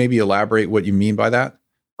 Can you maybe elaborate what you mean by that?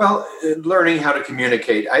 Well, learning how to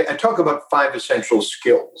communicate. I talk about 5 essential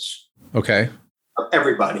skills. Okay. Of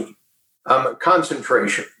everybody.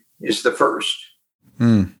 Concentration is the first.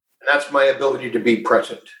 And that's my ability to be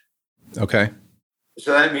present. Okay.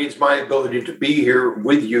 So that means my ability to be here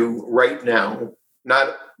with you right now,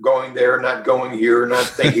 not going there, not going here, not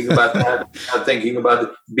thinking about that, not thinking about it,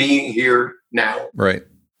 being here now. Right.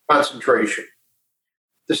 Concentration.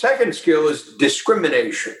 The second skill is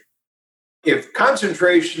discrimination. If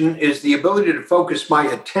concentration is the ability to focus my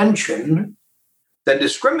attention, then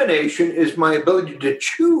discrimination is my ability to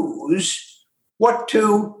choose what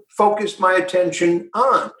to focus my attention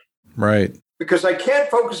on. Right. Because I can't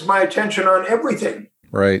focus my attention on everything.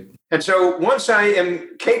 Right. And so once I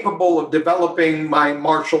am capable of developing my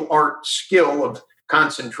martial art skill of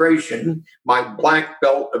concentration, my black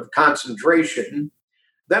belt of concentration,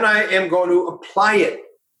 then I am going to apply it.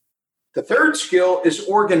 The third skill is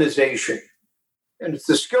organization. And it's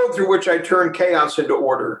the skill through which I turn chaos into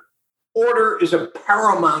order. Order is a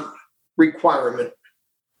paramount requirement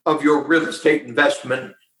of your real estate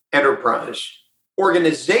investment enterprise.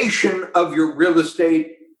 Organization of your real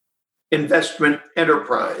estate investment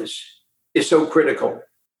enterprise is so critical.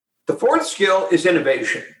 The fourth skill is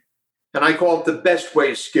innovation, and I call it the best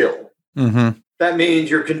way skill. Mm-hmm. That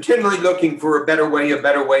means you're continually looking for a better way, a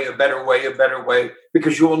better way, a better way, a better way,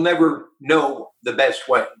 because you will never know the best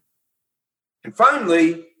way. And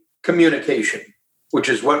finally, communication, which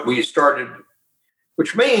is what we started,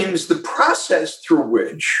 which means the process through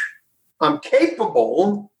which I'm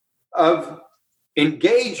capable of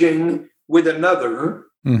engaging with another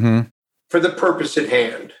for the purpose at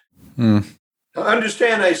hand. Now,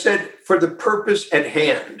 understand, I said for the purpose at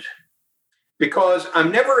hand, because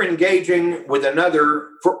I'm never engaging with another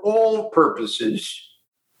for all purposes.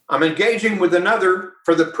 I'm engaging with another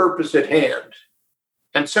for the purpose at hand.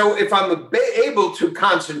 And so if I'm able to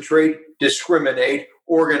concentrate, discriminate,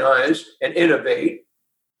 organize, and innovate,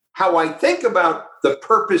 how I think about the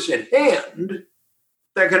purpose at hand,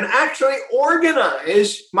 that can actually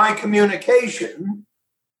organize my communication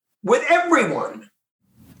with everyone.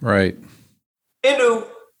 Right. Into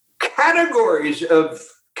categories of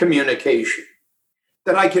communication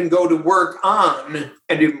that I can go to work on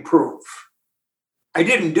and improve. I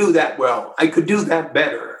didn't do that well. I could do that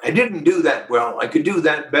better. I didn't do that well. I could do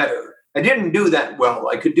that better. I didn't do that well.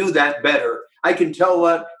 I could do that better. I can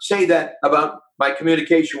say that about my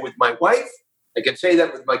communication with my wife. I can say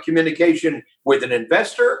that with my communication with an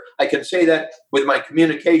investor. I can say that with my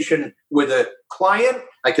communication with a client.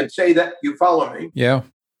 I can say that, you follow me? Yeah.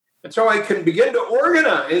 And so I can begin to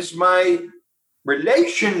organize my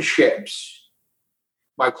relationships,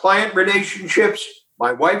 my client relationships,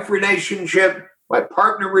 my wife relationship, my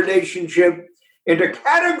partner relationship, into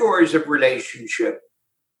categories of relationship,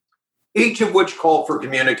 each of which call for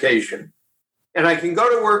communication. And I can go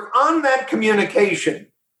to work on that communication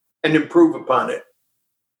and improve upon it.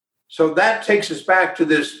 So that takes us back to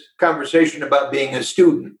this conversation about being a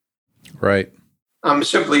student. Right. I'm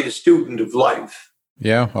simply a student of life.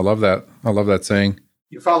 Yeah, I love that. I love that saying.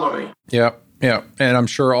 You follow me? Yeah, yeah. And I'm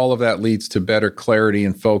sure all of that leads to better clarity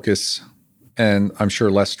and focus, and I'm sure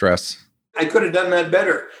less stress. I could have done that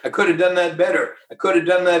better. I could have done that better. I could have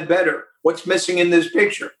done that better. What's missing in this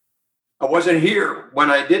picture? I wasn't here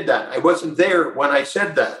when I did that. I wasn't there when I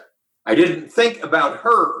said that. I didn't think about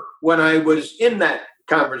her when I was in that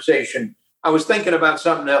conversation. I was thinking about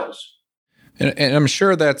something else. And I'm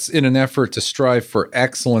sure that's in an effort to strive for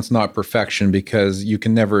excellence, not perfection, because you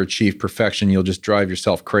can never achieve perfection. You'll just drive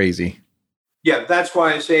yourself crazy. Yeah, that's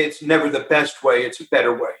why I say it's never the best way. It's a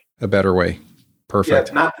better way. A better way. Perfect.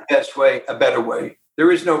 Yeah, not the best way, a better way.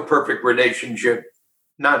 There is no perfect relationship.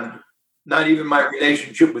 None. Not even my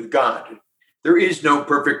relationship with God. There is no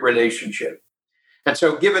perfect relationship. And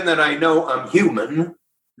so given that I know I'm human,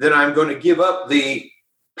 then I'm going to give up the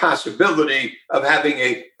possibility of having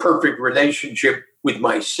a perfect relationship with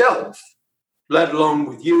myself, let alone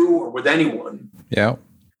with you or with anyone. Yeah.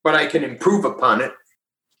 But I can improve upon it,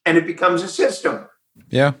 and it becomes a system.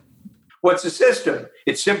 Yeah. What's a system?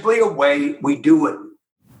 It's simply a way we do it.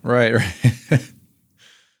 Right.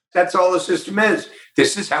 That's all the system is.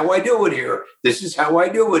 This is how I do it here. This is how I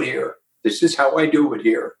do it here. This is how I do it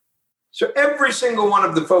here. So every single one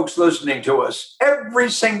of the folks listening to us,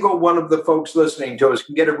 every single one of the folks listening to us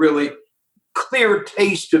can get a really clear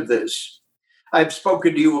taste of this. I've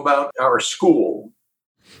spoken to you about our school.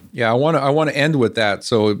 Yeah, I want to end with that.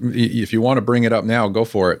 So if you want to bring it up now, go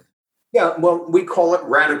for it. Yeah, well, we call it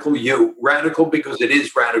Radical You. Radical because it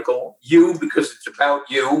is radical. You because it's about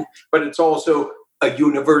you, but it's also a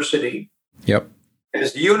university. Yep.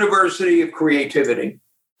 It's the university of creativity.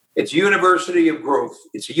 It's a university of growth.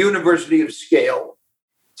 It's a university of scale.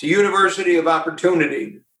 It's a university of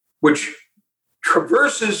opportunity, which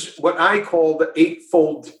traverses what I call the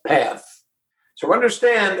eightfold path. So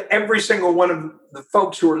understand, every single one of the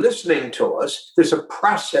folks who are listening to us, there's a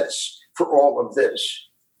process for all of this.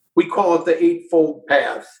 We call it the eightfold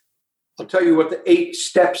path. I'll tell you what the 8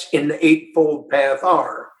 steps in the eightfold path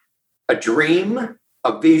are: a dream,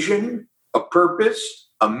 a vision, a purpose,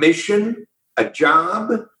 a mission, a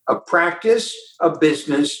job, a practice, a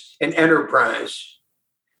business, an enterprise.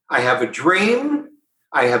 I have a dream,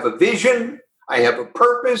 I have a vision, I have a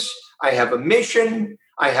purpose, I have a mission,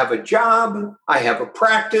 I have a job, I have a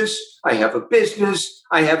practice, I have a business,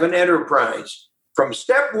 I have an enterprise. From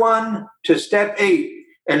step 1 to step 8.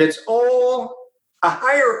 And it's all a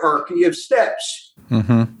hierarchy of steps.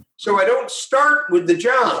 Mm-hmm. So I don't start with the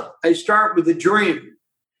job. I start with the dream.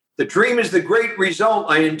 The dream is the great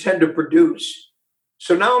result I intend to produce.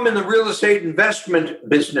 So now I'm in the real estate investment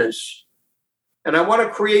business, and I want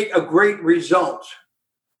to create a great result.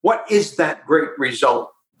 What is that great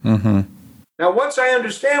result? Mm-hmm. Now, once I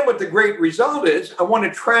understand what the great result is, I want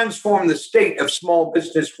to transform the state of small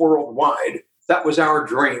business worldwide. That was our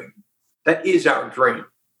dream. That is our dream.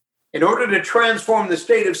 In order to transform the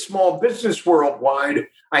state of small business worldwide,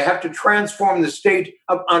 I have to transform the state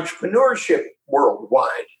of entrepreneurship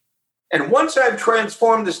worldwide. And once I've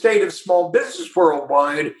transformed the state of small business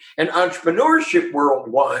worldwide and entrepreneurship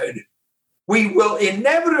worldwide, we will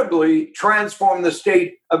inevitably transform the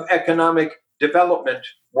state of economic development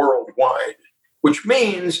worldwide, which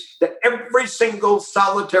means that every single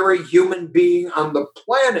solitary human being on the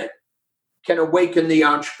planet can awaken the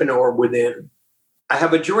entrepreneur within. I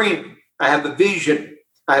have a dream. I have a vision.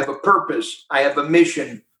 I have a purpose. I have a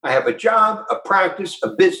mission. I have a job, a practice, a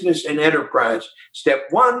business, an enterprise. Step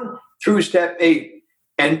 1 through step 8.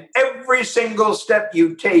 And every single step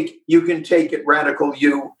you can take at Radical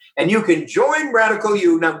You. And you can join Radical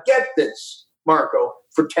You. Now get this, Marco,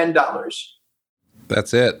 for $10.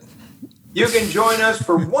 That's it. You can join us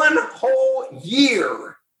for one whole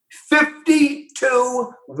year.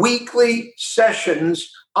 52 weekly sessions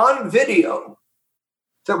on video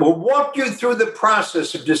that will walk you through the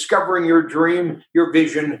process of discovering your dream, your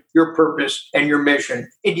vision, your purpose, and your mission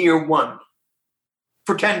in year 1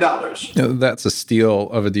 for $10. That's a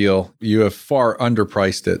steal of a deal. You have far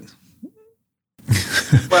underpriced it.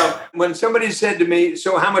 Well, when somebody said to me,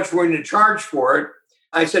 so how much we're going to charge for it?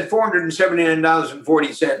 I said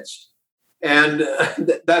 $479.40. And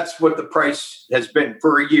that's what the price has been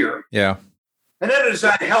for a year. Yeah. And then I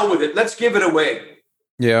decided, hell with it. Let's give it away.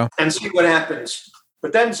 Yeah. And see what happens.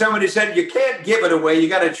 But then somebody said, you can't give it away. You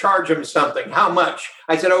got to charge them something. How much?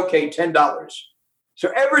 I said, okay, $10.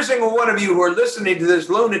 So every single one of you who are listening to this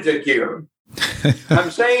lunatic here, I'm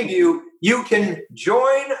saying to you, you can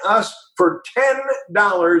join us for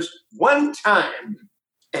 $10 one time.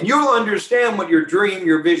 And you'll understand what your dream,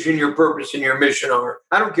 your vision, your purpose, and your mission are.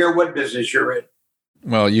 I don't care what business you're in.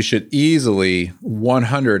 Well, you should easily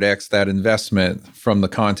 100x that investment from the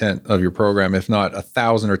content of your program, if not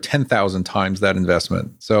 1,000 or 10,000 times that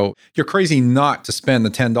investment. So you're crazy not to spend the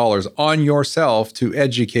 $10 on yourself to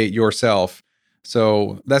educate yourself.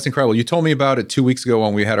 So that's incredible. You told me about it 2 weeks ago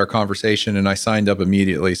when we had our conversation, and I signed up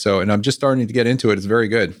immediately. And I'm just starting to get into it. It's very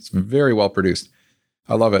good. It's very well produced.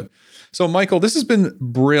 I love it. So Michael, this has been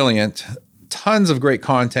brilliant. Tons of great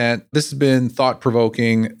content. This has been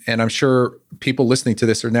thought-provoking, and I'm sure people listening to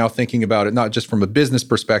this are now thinking about it, not just from a business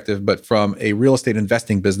perspective, but from a real estate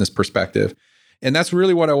investing business perspective. And that's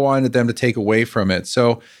really what I wanted them to take away from it.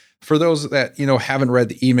 So for those that, haven't read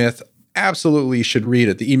the E-Myth, absolutely you should read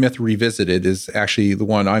it. The E-Myth Revisited is actually the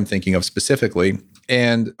one I'm thinking of specifically.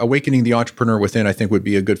 And Awakening the Entrepreneur Within, I think, would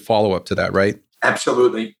be a good follow-up to that, right?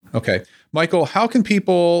 Absolutely. Okay. Michael, how can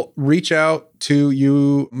people reach out to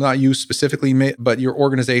you, not you specifically, but your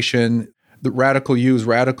organization? The Radical U is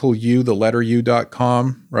RadicalU, the letter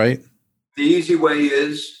U.com, right? The easy way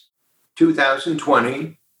is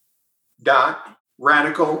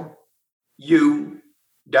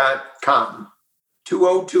 2020.radicalu.com.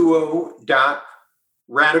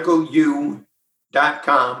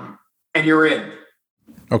 2020.radicalu.com, and you're in.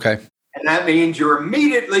 Okay. And that means you're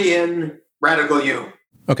immediately in Radical U.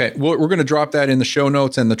 Okay. Well, we're going to drop that in the show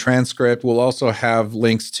notes and the transcript. We'll also have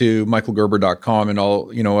links to michaelgerber.com and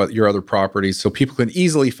all, your other properties, so people can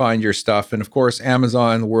easily find your stuff. And of course,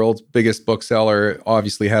 Amazon, the world's biggest bookseller,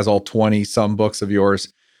 obviously has all 20 some books of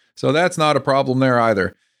yours. So that's not a problem there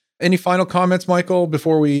either. Any final comments, Michael,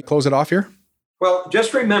 before we close it off here? Well,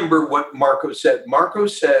 just remember what Marco said. Marco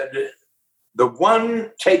said the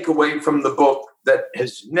one takeaway from the book that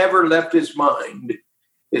has never left his mind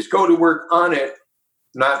is go to work on it,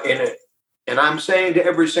 not in it. And I'm saying to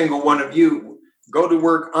every single one of you, go to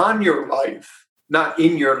work on your life, not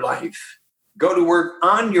in your life. Go to work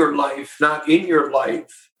on your life, not in your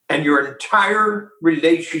life. And your entire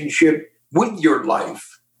relationship with your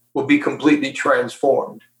life will be completely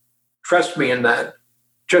transformed. Trust me in that.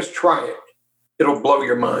 Just try it. It'll blow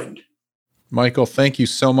your mind. Michael, thank you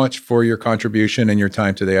so much for your contribution and your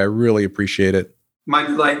time today. I really appreciate it. My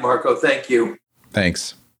delight, Marco. Thank you.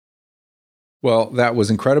 Thanks. Well, that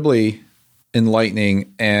was incredibly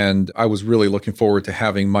enlightening, and I was really looking forward to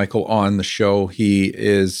having Michael on the show. He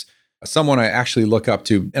is someone I actually look up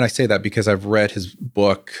to, and I say that because I've read his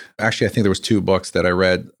book. Actually, I think there was 2 books that I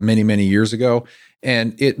read many, many years ago,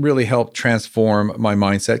 and it really helped transform my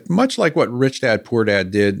mindset, much like what Rich Dad, Poor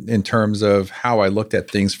Dad did in terms of how I looked at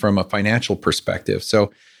things from a financial perspective.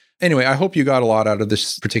 So anyway, I hope you got a lot out of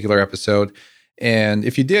this particular episode. And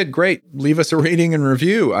if you did, great. Leave us a rating and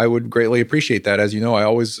review. I would greatly appreciate that. As you know, I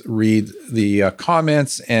always read the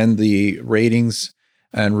comments and the ratings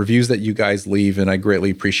and reviews that you guys leave, and I greatly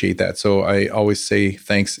appreciate that. So I always say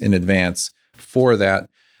thanks in advance for that.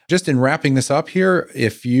 Just in wrapping this up here,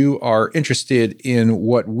 if you are interested in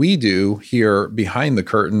what we do here behind the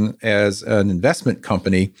curtain as an investment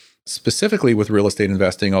company, specifically with real estate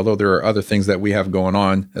investing, although there are other things that we have going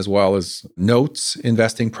on, as well as notes,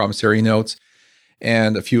 investing, promissory notes,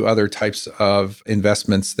 and a few other types of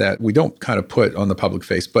investments that we don't kind of put on the public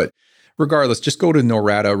face. But regardless, just go to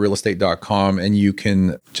noradarealestate.com and you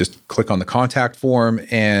can just click on the contact form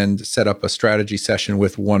and set up a strategy session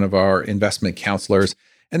with one of our investment counselors.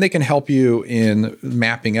 And they can help you in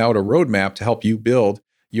mapping out a roadmap to help you build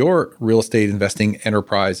your real estate investing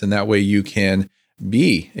enterprise. And that way you can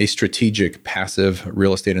be a strategic, passive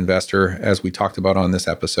real estate investor, as we talked about on this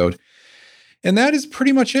episode. And that is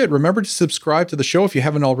pretty much it. Remember to subscribe to the show if you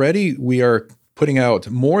haven't already. We are putting out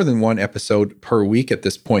more than 1 episode per week at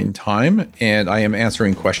this point in time, and I am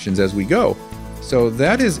answering questions as we go. So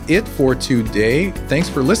that is it for today. Thanks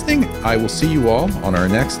for listening. I will see you all on our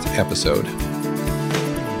next episode.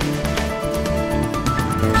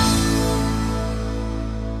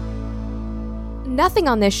 Nothing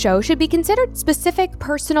on this show should be considered specific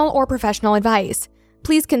personal or professional advice.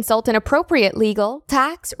 Please consult an appropriate legal,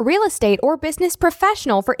 tax, real estate, or business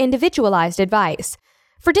professional for individualized advice.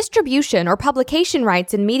 For distribution or publication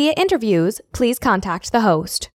rights in media interviews, please contact the host.